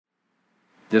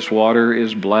This water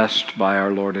is blessed by our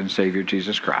Lord and Savior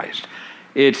Jesus Christ.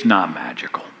 It's not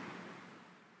magical.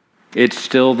 It's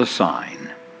still the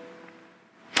sign.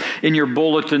 In your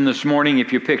bulletin this morning,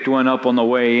 if you picked one up on the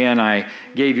way in, I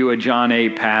gave you a John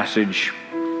 8 passage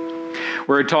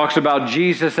where it talks about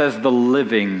Jesus as the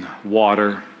living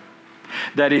water.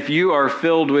 That if you are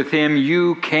filled with Him,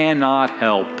 you cannot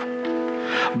help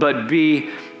but be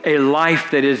a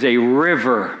life that is a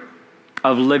river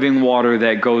of living water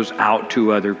that goes out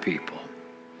to other people.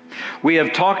 We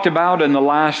have talked about in the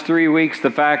last 3 weeks the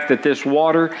fact that this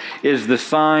water is the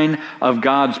sign of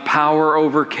God's power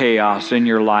over chaos in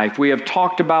your life. We have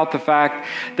talked about the fact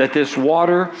that this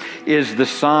water is the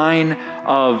sign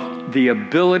of the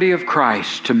ability of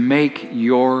Christ to make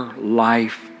your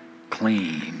life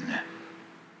clean.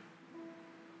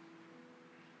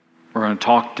 We're going to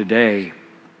talk today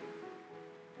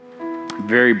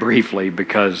very briefly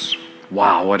because,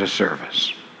 wow, what a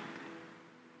service.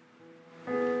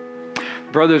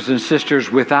 Brothers and sisters,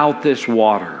 without this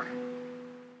water,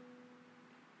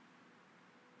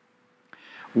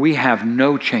 we have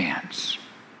no chance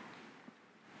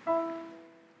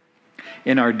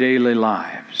in our daily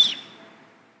lives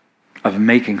of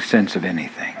making sense of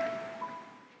anything.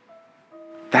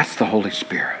 That's the Holy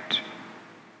Spirit.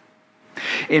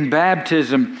 In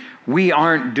baptism, we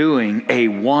aren't doing a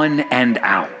one and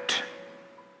out.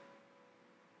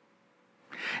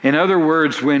 In other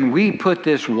words, when we put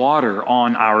this water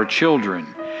on our children,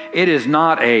 it is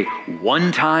not a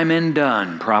one-time and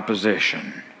done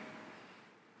proposition.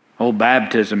 Oh,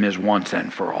 baptism is once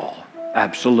and for all.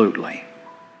 Absolutely.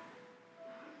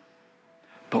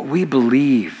 But we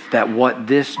believe that what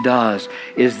this does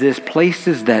is this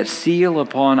places that seal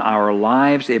upon our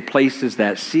lives. It places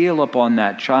that seal upon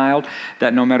that child,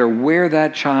 that no matter where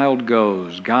that child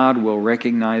goes, God will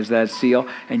recognize that seal.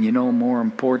 And more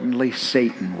importantly,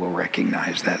 Satan will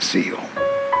recognize that seal.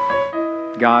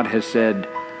 God has said,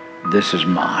 this is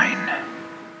mine.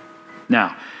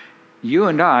 Now, you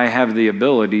and I have the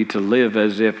ability to live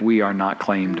as if we are not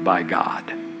claimed by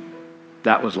God.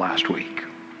 That was last week.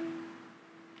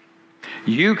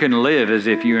 You can live as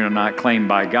if you are not claimed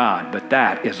by God, but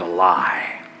that is a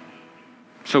lie.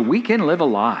 So we can live a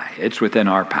lie. It's within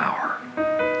our power.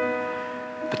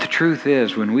 But the truth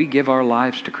is, when we give our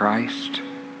lives to Christ,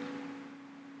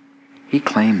 He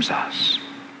claims us.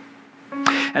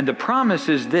 And the promise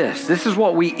is this. This is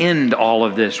what we end all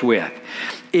of this with.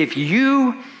 If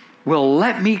you will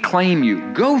let me claim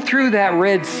you, go through that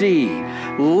Red Sea.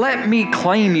 Let me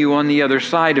claim you on the other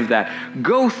side of that.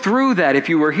 Go through that. If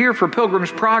you were here for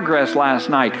Pilgrim's Progress last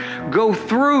night, go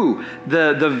through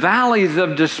the valleys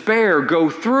of despair.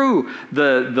 Go through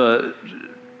the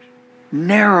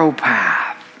narrow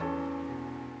path.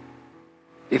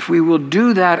 If we will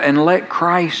do that and let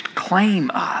Christ claim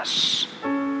us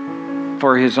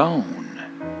for His own,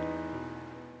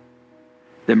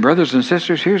 then, brothers and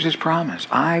sisters, here's His promise.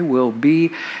 I will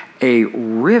be a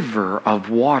river of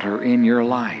water in your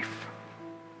life.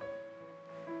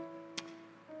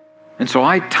 And so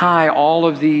I tie all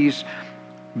of these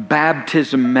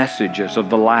baptism messages of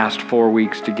the last 4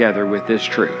 weeks together with this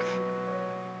truth.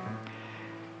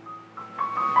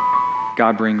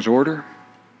 God brings order.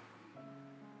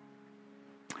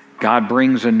 God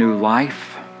brings a new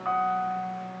life.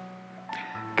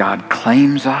 God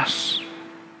claims us.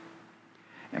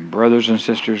 And brothers and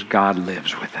sisters, God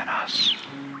lives within us.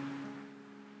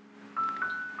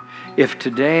 If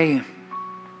today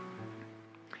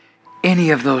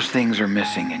any of those things are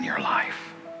missing in your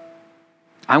life,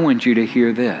 I want you to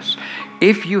hear this.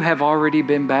 If you have already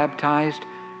been baptized,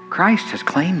 Christ has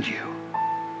claimed you.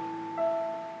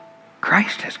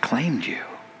 Christ has claimed you.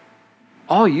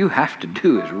 All you have to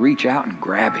do is reach out and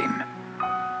grab Him,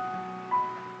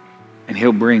 and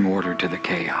He'll bring order to the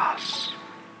chaos.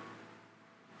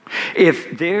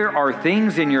 If there are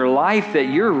things in your life that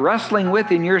you're wrestling with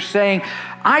and you're saying,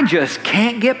 I just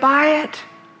can't get by it.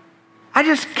 I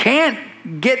just can't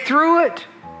get through it.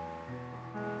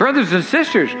 Brothers and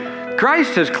sisters,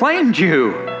 Christ has claimed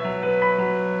you.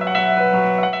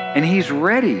 And He's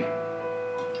ready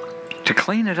to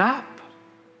clean it up.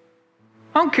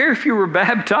 I don't care if you were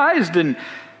baptized and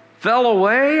fell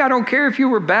away. I don't care if you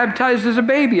were baptized as a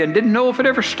baby and didn't know if it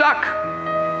ever stuck.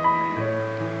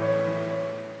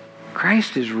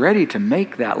 Christ is ready to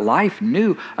make that life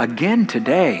new again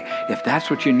today, if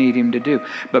that's what you need Him to do.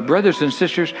 But brothers and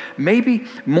sisters, maybe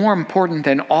more important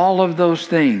than all of those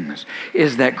things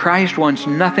is that Christ wants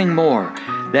nothing more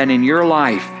than in your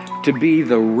life to be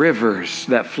the rivers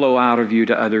that flow out of you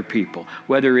to other people.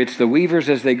 Whether it's the Weavers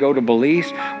as they go to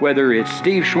Belize, whether it's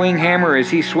Steve Schwinghammer as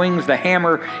he swings the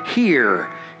hammer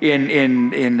here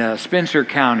in Spencer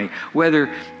County, whether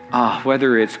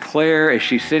it's Claire as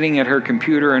she's sitting at her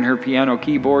computer and her piano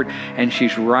keyboard and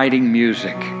she's writing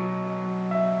music.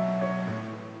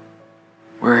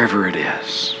 Wherever it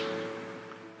is,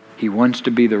 He wants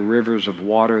to be the rivers of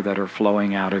water that are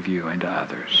flowing out of you into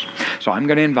others. So I'm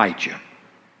going to invite you.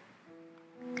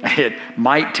 It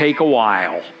might take a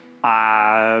while.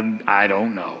 I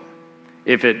don't know.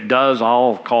 If it does,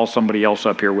 I'll call somebody else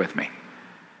up here with me.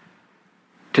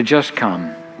 To just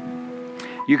come.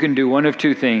 You can do one of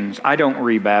two things. I don't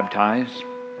rebaptize.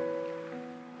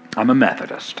 I'm a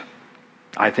Methodist.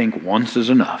 I think once is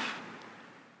enough.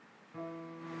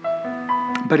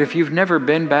 But if you've never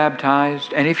been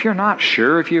baptized, and if you're not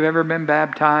sure if you've ever been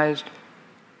baptized,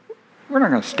 we're not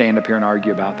going to stand up here and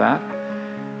argue about that.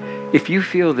 If you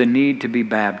feel the need to be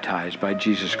baptized by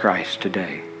Jesus Christ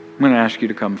today, I'm going to ask you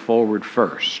to come forward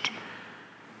first.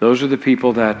 Those are the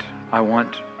people that I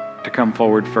want to come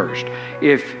forward first.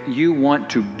 If you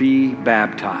want to be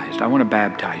baptized, I want to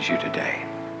baptize you today.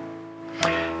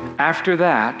 After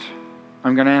that,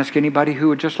 I'm going to ask anybody who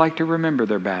would just like to remember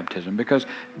their baptism, because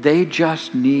they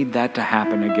just need that to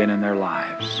happen again in their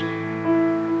lives.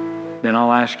 Then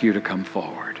I'll ask you to come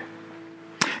forward.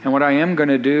 And what I am going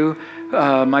to do,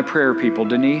 my prayer people,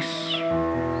 Denise,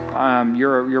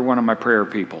 you're one of my prayer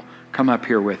people. Come up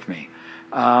here with me.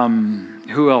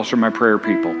 Who else are my prayer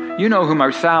people? You know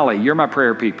who Sally, you're my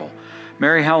prayer people.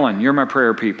 Mary Helen, you're my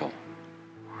prayer people.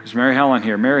 Is Mary Helen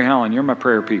here? Mary Helen, you're my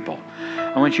prayer people.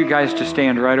 I want you guys to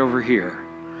stand right over here,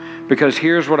 because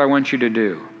here's what I want you to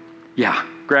do. Yeah,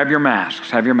 grab your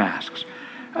masks. Have your masks.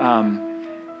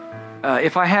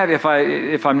 If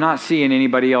I'm not seeing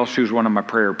anybody else who's one of my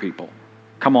prayer people,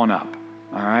 come on up.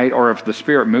 All right? Or if the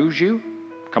Spirit moves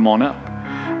you, come on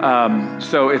up.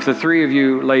 So if the three of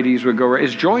you ladies would go,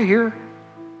 is Joy here?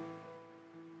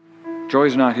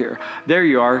 Joy's not here. There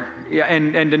you are. Yeah,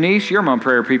 and Denise, you're my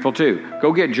prayer people too.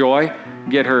 Go get Joy.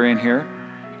 Get her in here.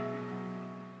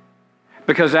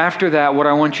 Because after that, what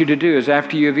I want you to do is,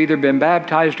 after you've either been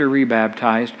baptized or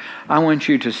rebaptized, I want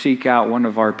you to seek out one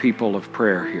of our people of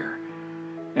prayer here.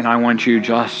 And I want you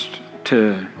just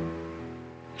to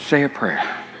say a prayer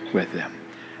with them.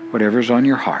 Whatever's on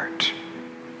your heart,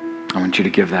 I want you to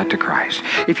give that to Christ.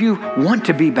 If you want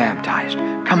to be baptized,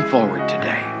 come forward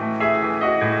today.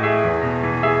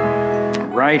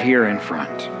 Right here in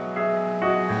front.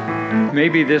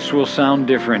 Maybe this will sound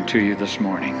different to you this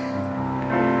morning.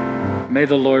 May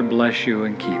the Lord bless you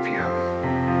and keep you.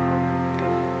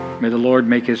 May the Lord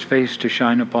make His face to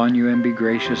shine upon you and be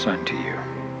gracious unto you.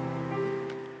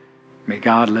 May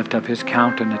God lift up His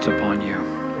countenance upon you.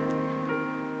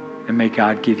 And may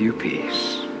God give you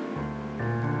peace.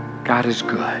 God is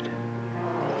good.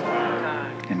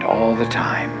 And all the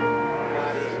time.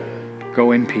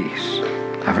 Go in peace.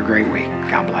 Have a great week.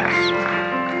 God bless.